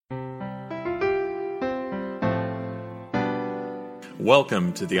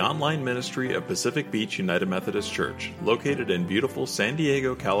Welcome to the online ministry of Pacific Beach United Methodist Church, located in beautiful San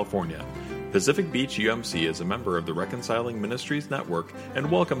Diego, California. Pacific Beach UMC is a member of the Reconciling Ministries Network and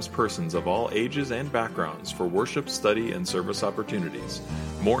welcomes persons of all ages and backgrounds for worship, study, and service opportunities.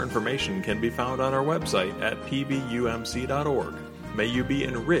 More information can be found on our website at pbumc.org. May you be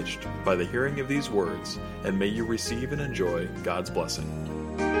enriched by the hearing of these words, and may you receive and enjoy God's blessing.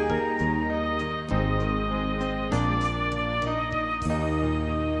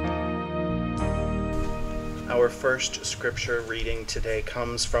 Our first scripture reading today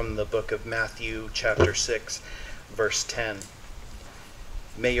comes from the book of Matthew, chapter 6, verse 10.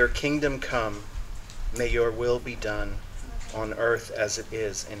 May your kingdom come, may your will be done, on earth as it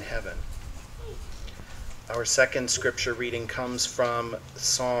is in heaven. Our second scripture reading comes from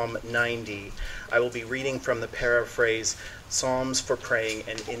Psalm 90. I will be reading from the paraphrase, Psalms for Praying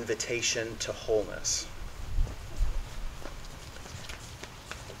an Invitation to Wholeness.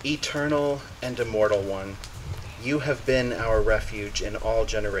 Eternal and immortal one, you have been our refuge in all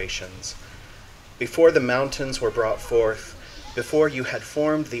generations. Before the mountains were brought forth, before you had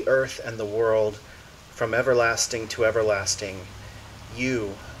formed the earth and the world, from everlasting to everlasting,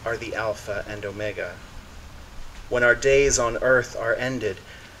 you are the Alpha and Omega. When our days on earth are ended,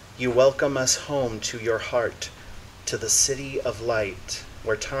 you welcome us home to your heart, to the city of light,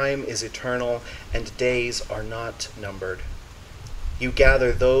 where time is eternal and days are not numbered. You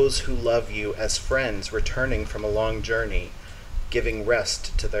gather those who love you as friends returning from a long journey, giving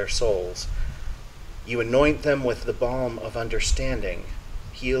rest to their souls. You anoint them with the balm of understanding,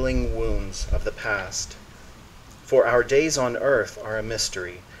 healing wounds of the past. For our days on earth are a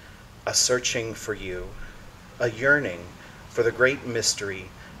mystery, a searching for you, a yearning for the great mystery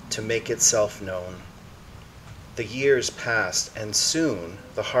to make itself known. The years pass, and soon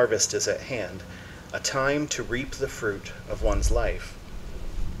the harvest is at hand, a time to reap the fruit of one's life.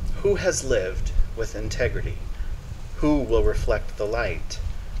 Who has lived with integrity? Who will reflect the light?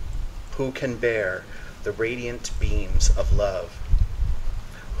 Who can bear the radiant beams of love?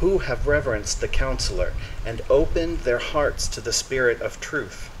 Who have reverenced the counselor and opened their hearts to the Spirit of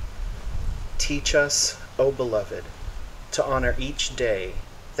truth? Teach us, O beloved, to honor each day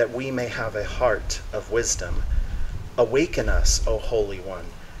that we may have a heart of wisdom. Awaken us, O Holy One.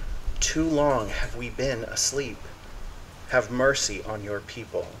 Too long have we been asleep. Have mercy on your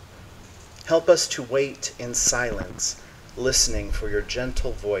people. Help us to wait in silence, listening for your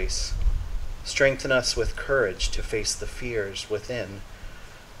gentle voice. Strengthen us with courage to face the fears within.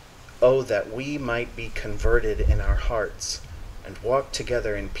 Oh, that we might be converted in our hearts and walk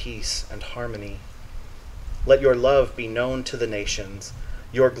together in peace and harmony. Let your love be known to the nations,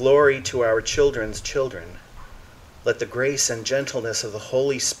 your glory to our children's children. Let the grace and gentleness of the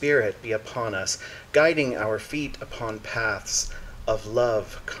Holy Spirit be upon us, guiding our feet upon paths of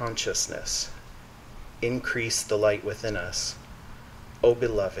love consciousness. Increase the light within us. O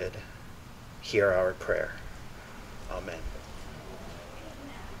beloved, hear our prayer. Amen.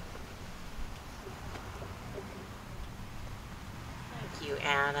 Thank you,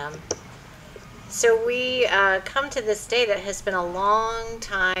 Adam. So we come to this day that has been a long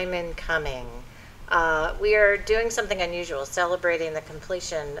time in coming. We are doing something unusual, celebrating the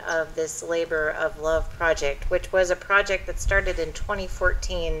completion of this Labor of Love project, which was a project that started in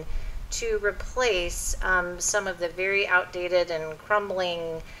 2014 to replace some of the very outdated and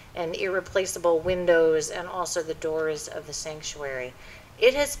crumbling and irreplaceable windows and also the doors of the sanctuary.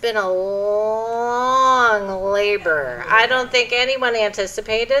 It has been a long labor. I don't think anyone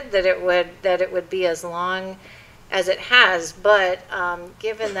anticipated that it would be as long as it has, but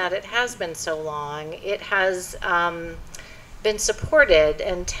given that it has been so long, it has been supported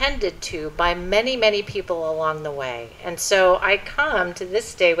and tended to by many, many people along the way. And so I come to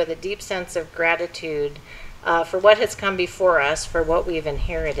this day with a deep sense of gratitude for what has come before us, for what we've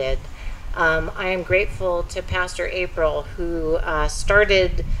inherited. I am grateful to Pastor April, who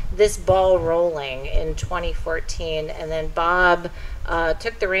started this ball rolling in 2014, and then Bob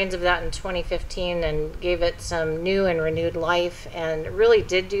took the reins of that in 2015 and gave it some new and renewed life, and really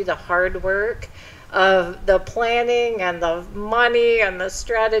did do the hard work of the planning and the money and the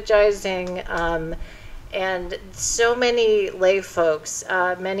strategizing. And so many lay folks,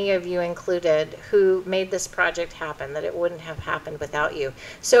 many of you included, who made this project happen, that it wouldn't have happened without you.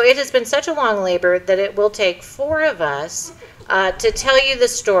 So it has been such a long labor that it will take four of us to tell you the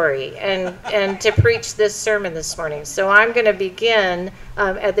story and to preach this sermon this morning. So I'm going to begin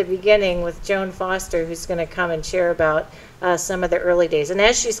at the beginning with Joan Foster, who's going to come and share about some of the early days. And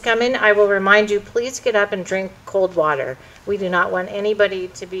as she's coming, I will remind you, please get up and drink cold water. We do not want anybody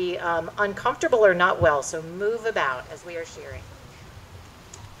to be uncomfortable or not well, so move about as we are sharing.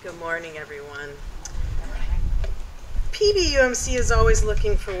 Good morning, everyone. PBUMC is always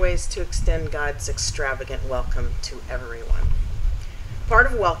looking for ways to extend God's extravagant welcome to everyone. Part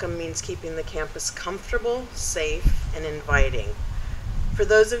of welcome means keeping the campus comfortable, safe, and inviting. For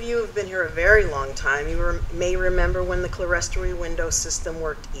those of you who have been here a very long time, you may remember when the clerestory window system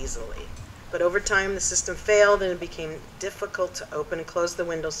worked easily. But over time, the system failed and it became difficult to open and close the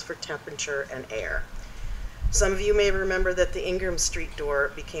windows for temperature and air. Some of you may remember that the Ingram Street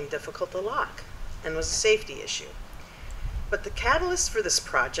door became difficult to lock and was a safety issue. But the catalyst for this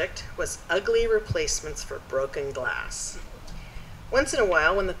project was ugly replacements for broken glass. Once in a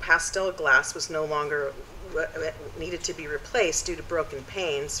while, when the pastel glass was no longer needed to be replaced due to broken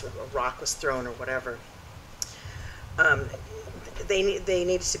panes, or a rock was thrown or whatever, they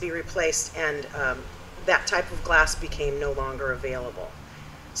needed to be replaced, and that type of glass became no longer available.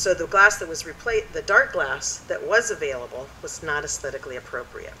 So the glass that was replaced, the dark glass that was available, was not aesthetically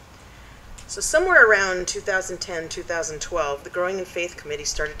appropriate. So somewhere around 2010, 2012, the Growing in Faith Committee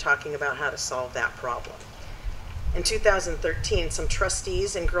started talking about how to solve that problem. In 2013, some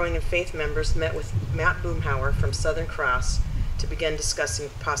trustees and Growing in Faith members met with Matt Boomhauer from Southern Cross to begin discussing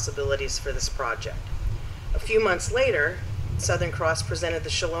possibilities for this project. A few months later, Southern Cross presented the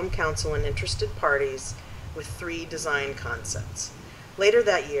Shalom Council and interested parties with 3 design concepts. Later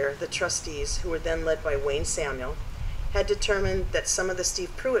that year, the trustees, who were then led by Wayne Samuel, had determined that some of the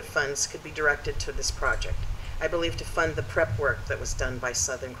Steve Pruitt funds could be directed to this project, I believe to fund the prep work that was done by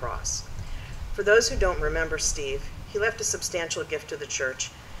Southern Cross. For those who don't remember Steve, he left a substantial gift to the church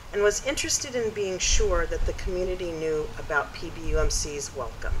and was interested in being sure that the community knew about PBUMC's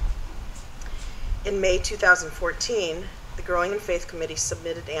welcome. In May 2014, the Growing in Faith Committee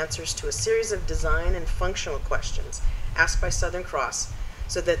submitted answers to a series of design and functional questions asked by Southern Cross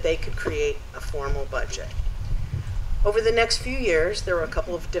so that they could create a formal budget. Over the next few years, there were a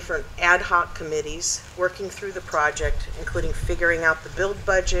couple of different ad hoc committees working through the project, including figuring out the build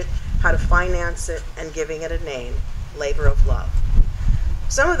budget, how to finance it, and giving it a name, Labor of Love.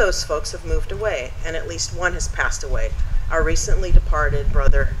 Some of those folks have moved away, and at least one has passed away, our recently departed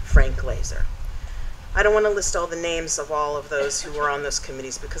brother, Frank Glazer. I don't want to list all the names of all of those who were on those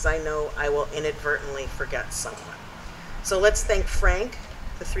committees because I know I will inadvertently forget someone. So let's thank Frank,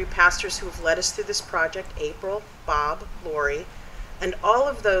 the 3 pastors who have led us through this project, April, Bob, Lori, and all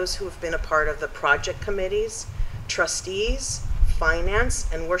of those who have been a part of the project committees, trustees, finance,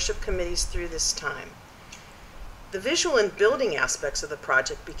 and worship committees through this time. The visual and building aspects of the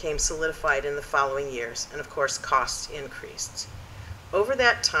project became solidified in the following years, and of course, costs increased. Over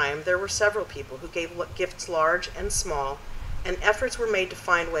that time, there were several people who gave gifts large and small, and efforts were made to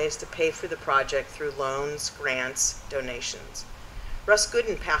find ways to pay for the project through loans, grants, donations. Russ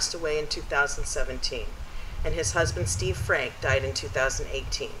Gooden passed away in 2017, and his husband Steve Frank died in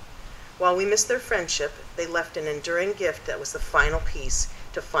 2018. While we miss their friendship, they left an enduring gift that was the final piece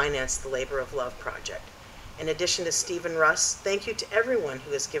to finance the Labor of Love project. In addition to Steve and Russ, thank you to everyone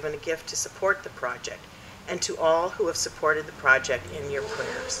who has given a gift to support the project, and to all who have supported the project in your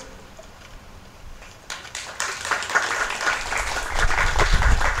prayers.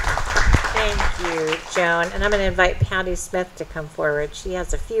 Thank you, Joan. And I'm going to invite Patty Smith to come forward. She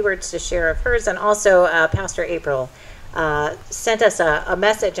has a few words to share of hers, and also Pastor April sent us a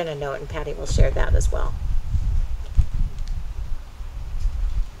message and a note, and Patty will share that as well.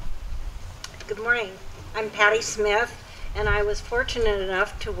 Good morning. I'm Patty Smith, and I was fortunate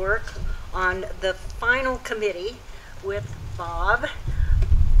enough to work on the final committee with Bob,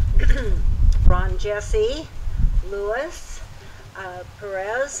 Ron Jesse, Lewis,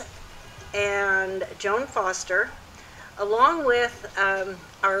 Perez, and Joan Foster, along with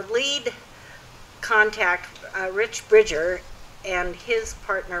our lead contact, Rich Bridger, and his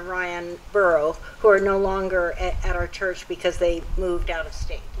partner, Ryan Burrow, who are no longer at our church because they moved out of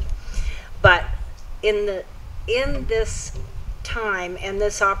state. But in this time and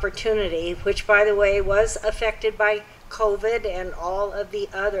this opportunity, which by the way was affected by COVID and all of the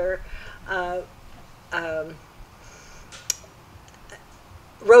other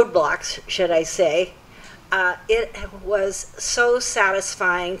roadblocks, should I say, it was so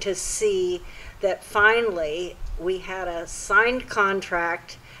satisfying to see that finally we had a signed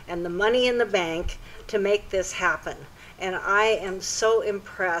contract and the money in the bank to make this happen. And I am so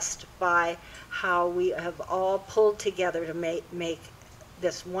impressed by how we have all pulled together to make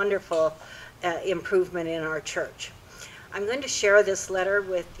this wonderful improvement in our church. I'm going to share this letter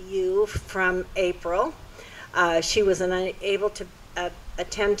with you from April. She was unable to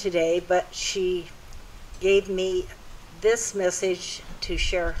attend today, but she gave me this message to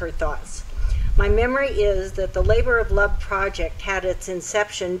share her thoughts. My memory is that the Labor of Love project had its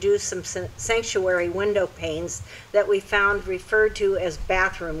inception due some sanctuary window panes that we found referred to as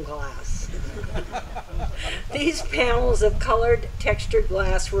bathroom glass. These panels of colored textured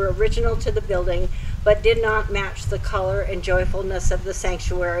glass were original to the building, but did not match the color and joyfulness of the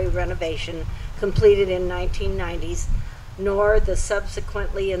sanctuary renovation completed in 1990s, nor the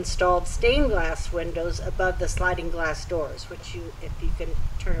subsequently installed stained glass windows above the sliding glass doors, which you, if you can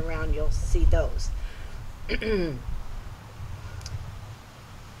turn around, you'll see those.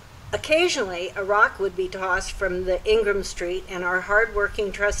 Occasionally, a rock would be tossed from the Ingram Street, and our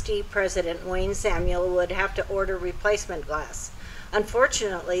hard-working trustee president, Wayne Samuel, would have to order replacement glass.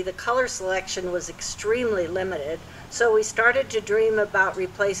 Unfortunately, the color selection was extremely limited, so we started to dream about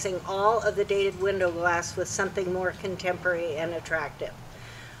replacing all of the dated window glass with something more contemporary and attractive.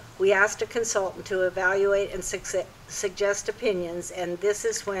 We asked a consultant to evaluate and suggest opinions, and this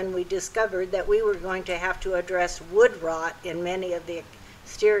is when we discovered that we were going to have to address wood rot in many of the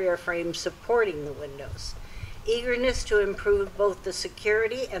exterior frames supporting the windows. Eagerness to improve both the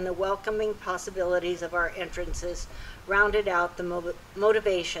security and the welcoming possibilities of our entrances rounded out the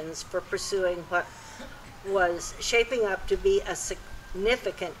motivations for pursuing what was shaping up to be a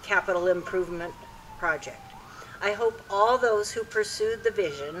significant capital improvement project. I hope all those who pursued the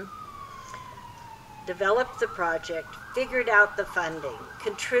vision, developed the project, figured out the funding,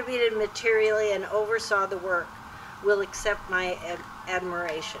 contributed materially, and oversaw the work will accept my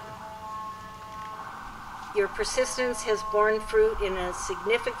admiration. Your persistence has borne fruit in a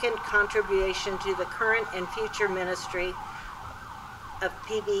significant contribution to the current and future ministry of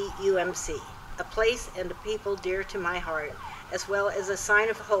PBUMC, a place and a people dear to my heart, as well as a sign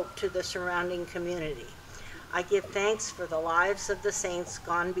of hope to the surrounding community. I give thanks for the lives of the saints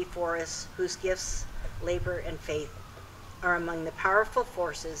gone before us, whose gifts, labor, and faith are among the powerful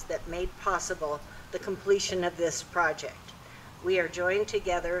forces that made possible the completion of this project. We are joined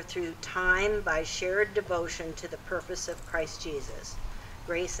together through time by shared devotion to the purpose of Christ Jesus.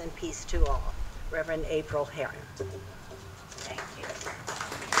 Grace and peace to all. Reverend April Heron. Thank you.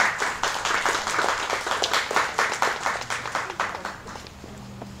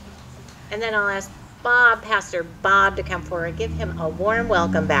 And then I'll ask Pastor Bob, to come forward. Give him a warm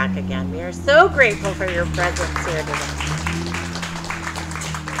welcome back again. We are so grateful for your presence here today.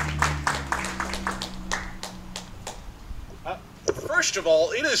 First of all,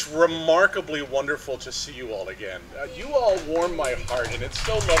 it is remarkably wonderful to see you all again. You all warm my heart, and it's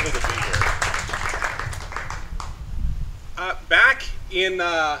so lovely to be here. Back in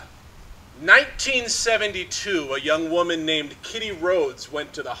 1972, a young woman named Kitty Rhodes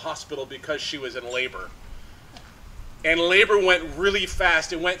went to the hospital because she was in labor. And labor went really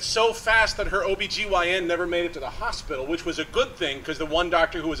fast. It went so fast that her OBGYN never made it to the hospital, which was a good thing because the one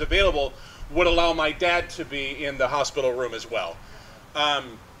doctor who was available would allow my dad to be in the hospital room as well.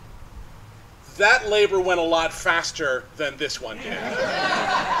 That labor went a lot faster than this one did.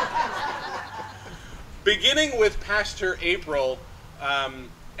 Beginning with Pastor April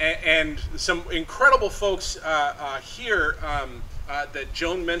and some incredible folks here that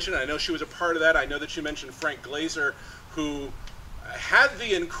Joan mentioned. I know she was a part of that. I know that you mentioned Frank Glazer, who had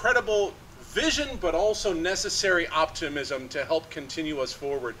the incredible vision but also necessary optimism to help continue us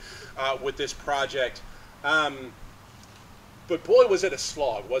forward with this project. But boy, was it a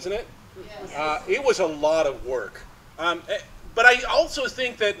slog, wasn't it? Yes. It was a lot of work. But I also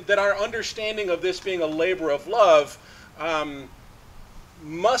think that our understanding of this being a labor of love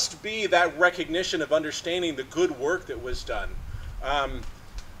must be that recognition of understanding the good work that was done. I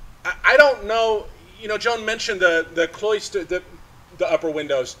don't know, you know, Joan mentioned the cloister, the upper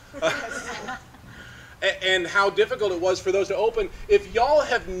windows. And how difficult it was for those to open. If y'all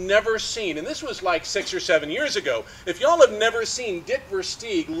have never seen, and this was like 6 or 7 years ago, if y'all have never seen Dick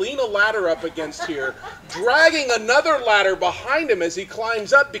Versteeg lean a ladder up against here, dragging another ladder behind him as he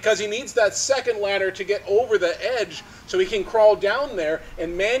climbs up because he needs that second ladder to get over the edge so he can crawl down there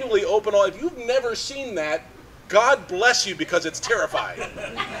and manually open all. If you've never seen that, God bless you, because it's terrifying.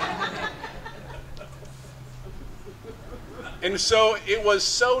 And so it was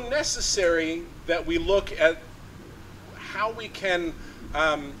so necessary that we look at how we can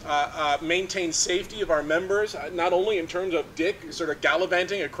maintain safety of our members, not only in terms of Dick sort of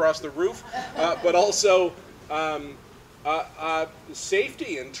gallivanting across the roof, but also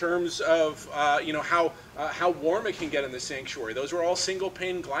safety in terms of you know, how warm it can get in the sanctuary. Those were all single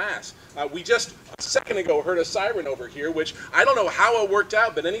pane glass. We just a second ago heard a siren over here, which I don't know how it worked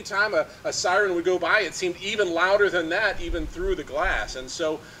out, but anytime a siren would go by, it seemed even louder than that, even through the glass. And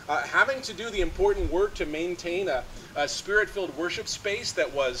so having to do the important work to maintain a spirit-filled worship space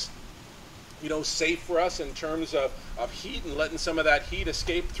that was safe for us in terms of heat and letting some of that heat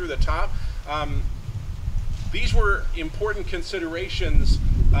escape through the top. These were important considerations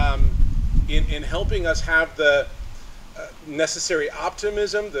in helping us have the necessary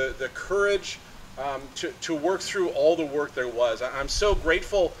optimism, the courage to work through all the work there was. I'm so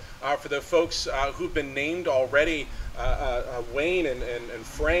grateful for the folks who've been named already, Wayne and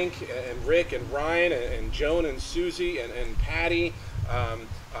Frank and Rick and Ryan and Joan and Susie and Patty,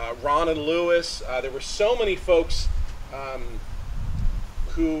 Ron and Lewis. There were so many folks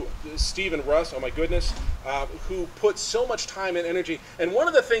Steve and Russ, oh my goodness, who put so much time and energy. And one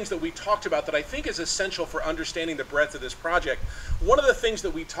of the things that we talked about that I think is essential for understanding the breadth of this project, one of the things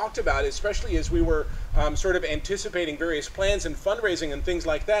that we talked about, especially as we were sort of anticipating various plans and fundraising and things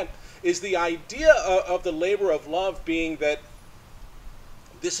like that, is the idea of the labor of love being that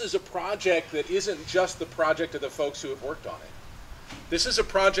this is a project that isn't just the project of the folks who have worked on it. This is a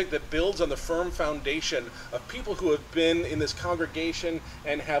project that builds on the firm foundation of people who have been in this congregation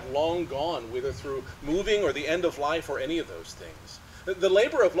and have long gone, whether through moving or the end of life or any of those things. The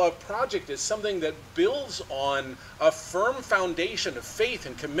Labor of Love project is something that builds on a firm foundation of faith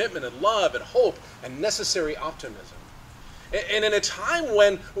and commitment and love and hope and necessary optimism. And in a time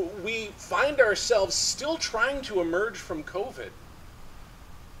when we find ourselves still trying to emerge from COVID,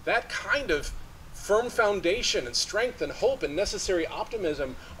 that kind of firm foundation and strength and hope and necessary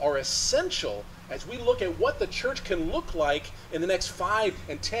optimism are essential as we look at what the church can look like in the next 5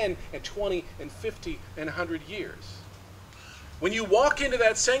 and 10 and 20 and 50 and 100 years. When you walk into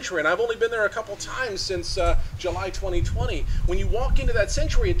that sanctuary, and I've only been there a couple times since July 2020, when you walk into that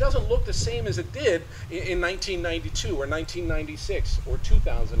sanctuary, it doesn't look the same as it did in 1992 or 1996 or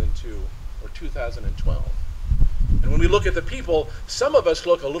 2002 or 2012. And when we look at the people, some of us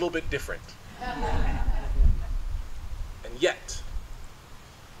look a little bit different. And yet,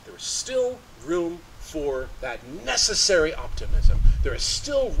 there is still room for that necessary optimism. There is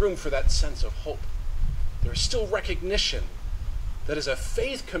still room for that sense of hope. There is still recognition that as a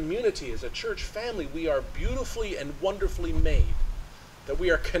faith community, as a church family, we are beautifully and wonderfully made. That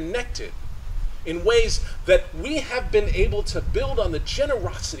we are connected in ways that we have been able to build on the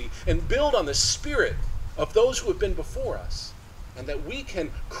generosity and build on the spirit of those who have been before us. And that we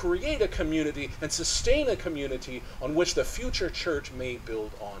can create a community and sustain a community on which the future church may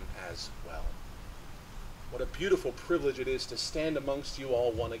build on as well. What a beautiful privilege it is to stand amongst you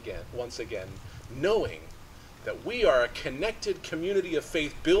all once again, knowing that we are a connected community of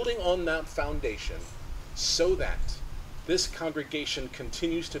faith building on that foundation so that this congregation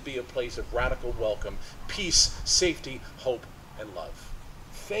continues to be a place of radical welcome, peace, safety, hope, and love.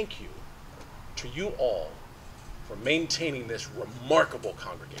 Thank you to you all for maintaining this remarkable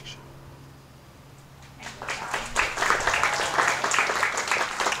congregation.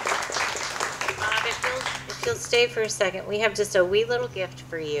 If you'll stay for a second, we have just a wee little gift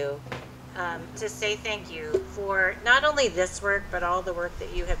for you to say thank you for not only this work, but all the work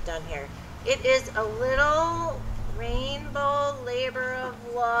that you have done here. It is a little rainbow labor of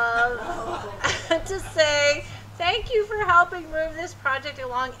love to say thank you for helping move this project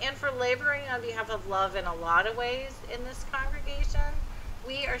along and for laboring on behalf of love in a lot of ways in this congregation.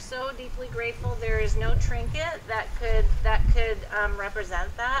 We are so deeply grateful. There is no trinket that could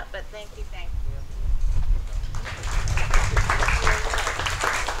represent that, but thank you.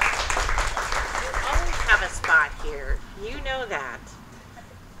 You always have a spot here. You know that.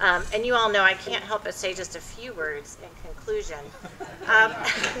 And you all know I can't help but say just a few words in conclusion.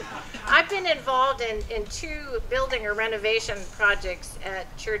 I've been involved in 2 building or renovation projects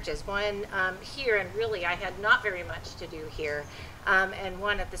at churches. One here, and really I had not very much to do here, and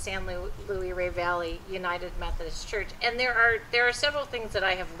one at the San Luis Rey Valley United Methodist Church. And there are several things that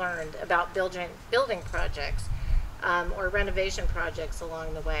I have learned about building projects or renovation projects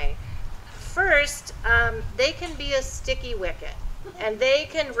along the way. First, they can be a sticky wicket. And they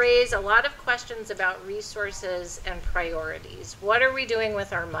can raise a lot of questions about resources and priorities. What are we doing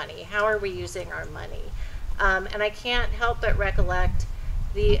with our money? How are we using our money? And I can't help but recollect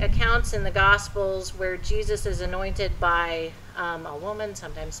the accounts in the Gospels where Jesus is anointed by a woman,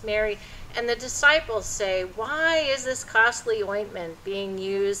 sometimes Mary, and the disciples say, why is this costly ointment being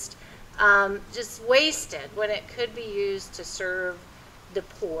used, just wasted, when it could be used to serve the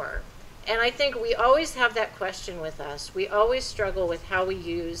poor? And I think we always have that question with us. We always struggle with how we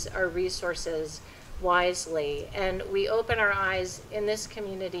use our resources wisely. And we open our eyes in this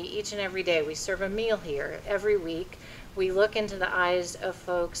community each and every day. We serve a meal here every week. We look into the eyes of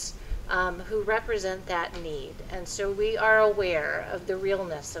folks who represent that need. And so we are aware of the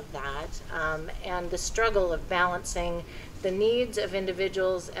realness of that and the struggle of balancing the needs of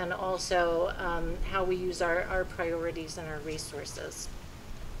individuals and also how we use our priorities and our resources.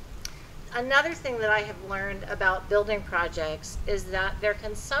 Another thing that I have learned about building projects is that there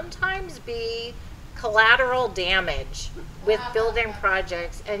can sometimes be collateral damage with building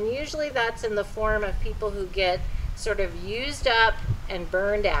projects, and usually that's in the form of people who get sort of used up and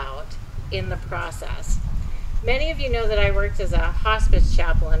burned out in the process. Many of you know that I worked as a hospice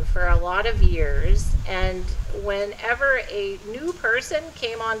chaplain for a lot of years, and whenever a new person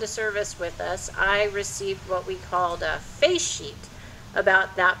came on to service with us, I received what we called a face sheet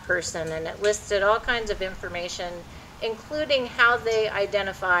about that person, and it listed all kinds of information, including how they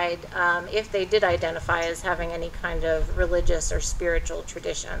identified, if they did identify as having any kind of religious or spiritual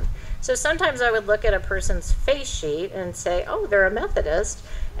tradition. So sometimes I would look at a person's face sheet and say, oh, they're a Methodist,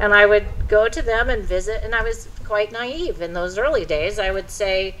 and I would go to them and visit, and I was quite naive in those early days. I would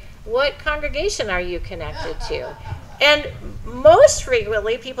say, what congregation are you connected to? And most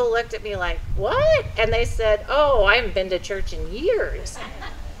frequently, people looked at me like, what? And they said, oh, I haven't been to church in years.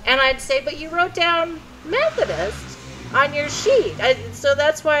 And I'd say, but you wrote down Methodist on your sheet. So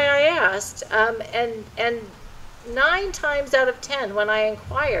that's why I asked. And 9 times out of 10, when I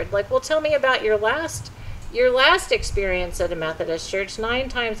inquired, like, well, tell me about your last experience at a Methodist church, 9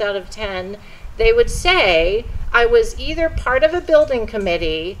 times out of 10, they would say, I was either part of a building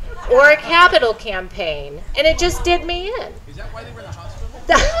committee or a capital campaign, and it just did me in. Is that why they were in the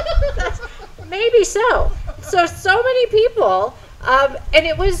hospital? Maybe so. So many people, and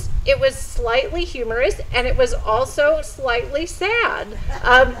it was slightly humorous, and it was also slightly sad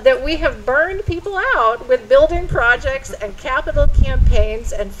that we have burned people out with building projects and capital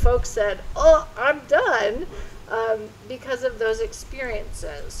campaigns, and folks said, oh, I'm done, because of those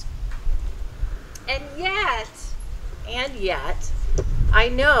experiences. And yet, I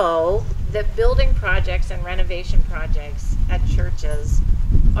know that building projects and renovation projects at churches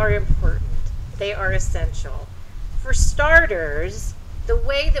are important. They are essential. For starters, the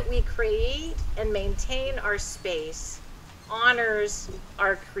way that we create and maintain our space honors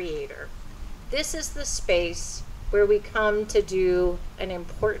our Creator. This is the space where we come to do an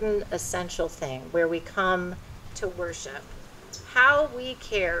important, essential thing, where we come to worship. How we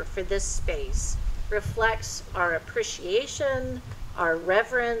care for this space reflects our appreciation, our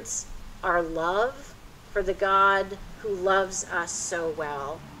reverence, our love for the God who loves us so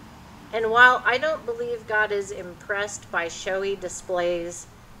well. And while I don't believe God is impressed by showy displays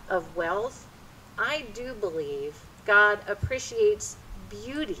of wealth, I do believe God appreciates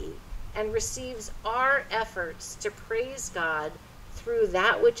beauty and receives our efforts to praise God through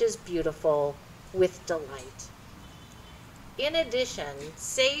that which is beautiful with delight. In addition,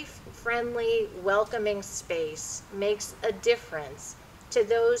 safe, friendly, welcoming space makes a difference to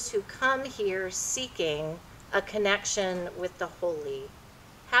those who come here seeking a connection with the holy.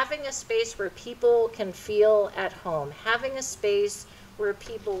 Having a space where people can feel at home, having a space where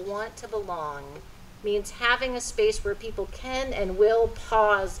people want to belong, means having a space where people can and will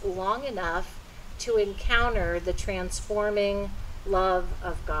pause long enough to encounter the transforming love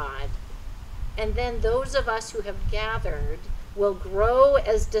of God. And then those of us who have gathered will grow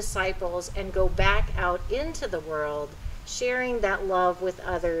as disciples and go back out into the world, sharing that love with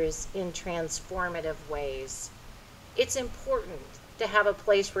others in transformative ways. It's important to have a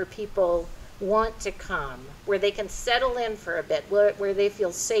place where people want to come, where they can settle in for a bit, where they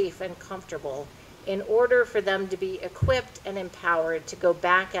feel safe and comfortable, in order for them to be equipped and empowered to go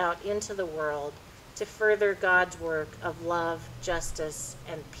back out into the world to further God's work of love, justice,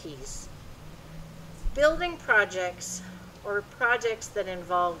 and peace. Building projects, or projects that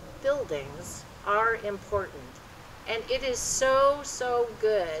involve buildings, are important. And it is so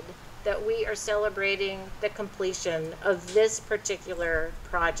good that we are celebrating the completion of this particular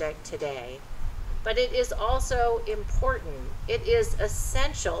project today. But it is also important, it is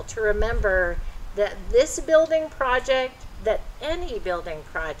essential to remember that this building project, that any building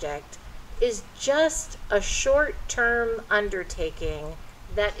project, is just a short-term undertaking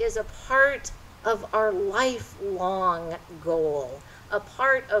that is a part of our lifelong goal, a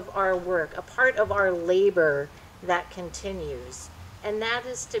part of our work, a part of our labor that continues. And that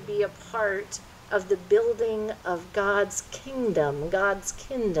is to be a part of the building of God's kingdom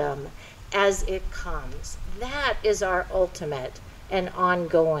as it comes. That is our ultimate and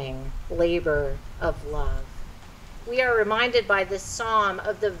ongoing labor of love. We are reminded by this psalm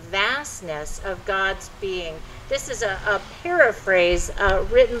of the vastness of God's being. This is a paraphrase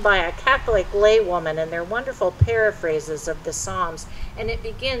written by a Catholic laywoman, and they're wonderful paraphrases of the Psalms. And it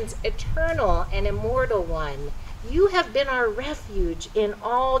begins, "Eternal and immortal one, you have been our refuge in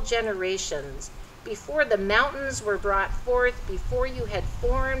all generations. before the mountains were brought forth, before you had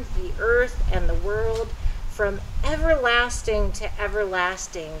formed the earth and the world, from everlasting to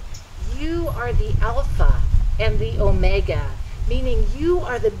everlasting, you are the Alpha and the Omega, meaning you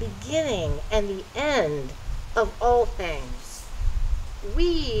are the beginning and the end of all things.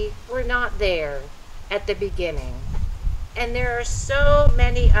 We were not there at the beginning. And there are so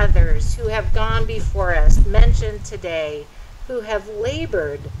many others who have gone before us, mentioned today, who have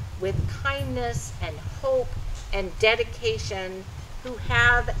labored with kindness and hope and dedication, who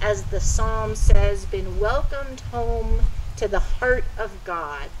have, as the psalm says, been welcomed home to the heart of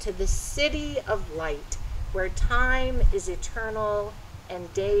God, to the city of light, where time is eternal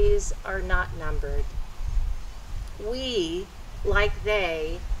and days are not numbered. We, like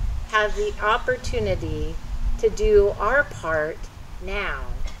they, have the opportunity to do our part now.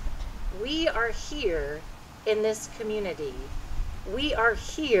 We are here in this community. We are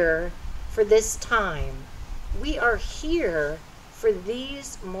here for this time. We are here for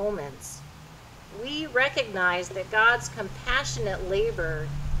these moments. We recognize that God's compassionate labor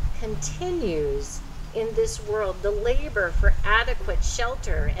continues in this world, the labor for adequate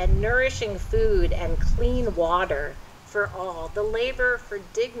shelter and nourishing food and clean water for all, the labor for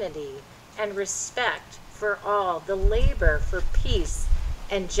dignity and respect for all, the labor for peace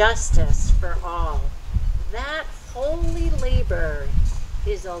and justice for all. That holy labor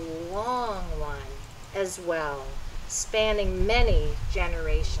is a long one as well, spanning many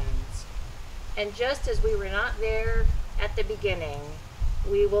generations. And just as we were not there at the beginning,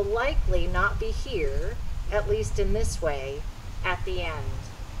 we will likely not be here, at least in this way, at the end.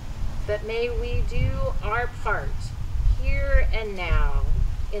 But may we do our part here and now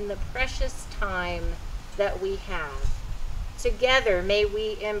in the precious time that we have. Together, may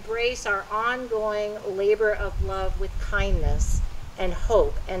we embrace our ongoing labor of love with kindness and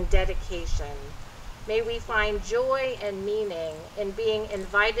hope and dedication. May we find joy and meaning in being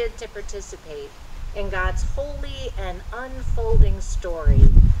invited to participate in God's holy and unfolding story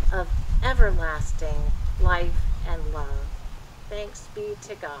of everlasting life and love. Thanks be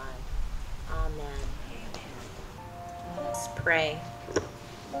to God. Amen. Let's pray.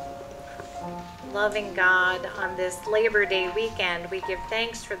 Loving God, on this Labor Day weekend, we give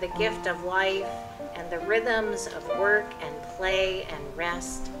thanks for the gift of life and the rhythms of work and play and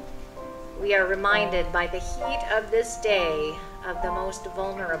rest. We are reminded by the heat of this day of the most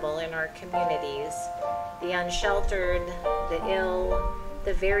vulnerable in our communities, the unsheltered, the ill,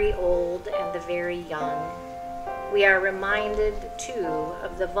 the very old, and the very young. We are reminded, too,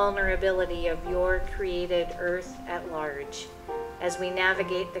 of the vulnerability of your created earth at large, as we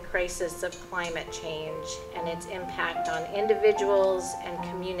navigate the crisis of climate change and its impact on individuals and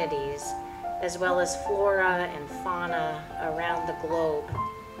communities, as well as flora and fauna around the globe.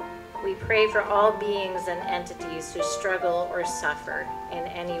 We pray for all beings and entities who struggle or suffer in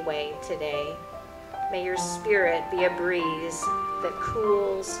any way today. May your spirit be a breeze that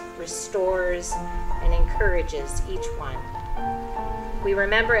cools, restores, and encourages each one. We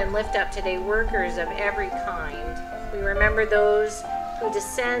remember and lift up today workers of every kind. We remember those who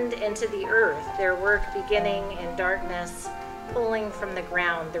descend into the earth, their work beginning in darkness, pulling from the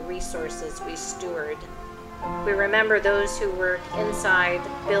ground the resources we steward. We remember those who work inside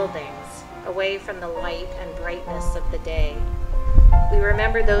buildings, away from the light and brightness of the day. We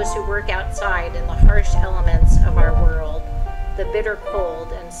remember those who work outside in the harsh elements of our world, the bitter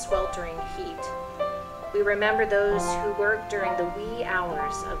cold and sweltering heat. We remember those who work during the wee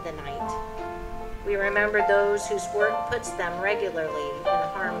hours of the night. We remember those whose work puts them regularly in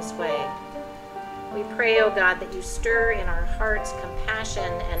harm's way. We pray, O God, that you stir in our hearts compassion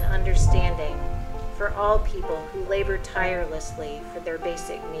and understanding for all people who labor tirelessly for their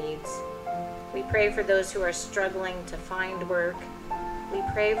basic needs. We pray for those who are struggling to find work. We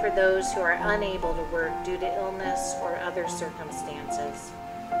pray for those who are unable to work due to illness or other circumstances.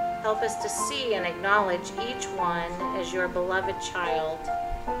 Help us to see and acknowledge each one as your beloved child,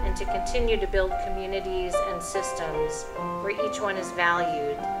 and to continue to build communities and systems where each one is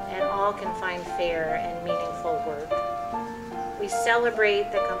valued and all can find fair and meaningful work. We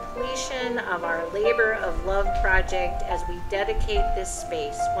celebrate the completion of our Labor of Love project as we dedicate this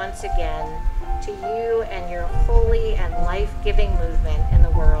space once again to you and your holy and life-giving movement in the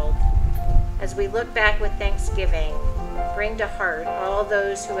world. As we look back with thanksgiving, bring to heart all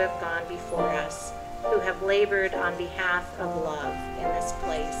those who have gone before us, who have labored on behalf of love in this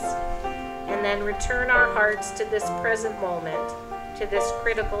place. And then return our hearts to this present moment, to this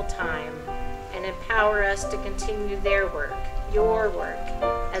critical time, and empower us to continue their work, your work,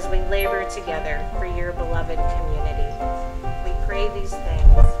 as we labor together for your beloved community. We pray these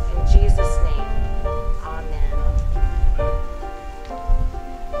things in Jesus' name.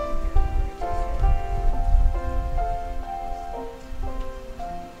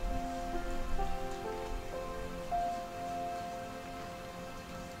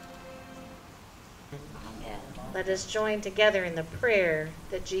 Let us join together in the prayer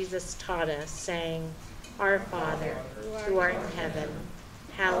that Jesus taught us, saying, Our Father, who art in heaven,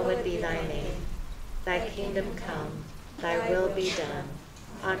 hallowed be thy name. Thy kingdom come, thy will be done,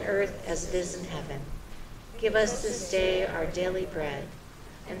 on earth as it is in heaven. Give us this day our daily bread,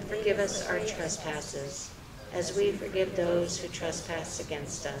 and forgive us our trespasses, as we forgive those who trespass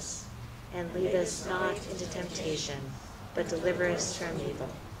against us. And lead us not into temptation, but deliver us from evil.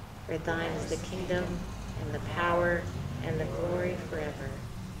 For thine is the kingdom, and the power, and the glory forever.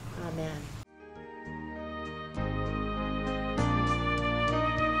 Amen.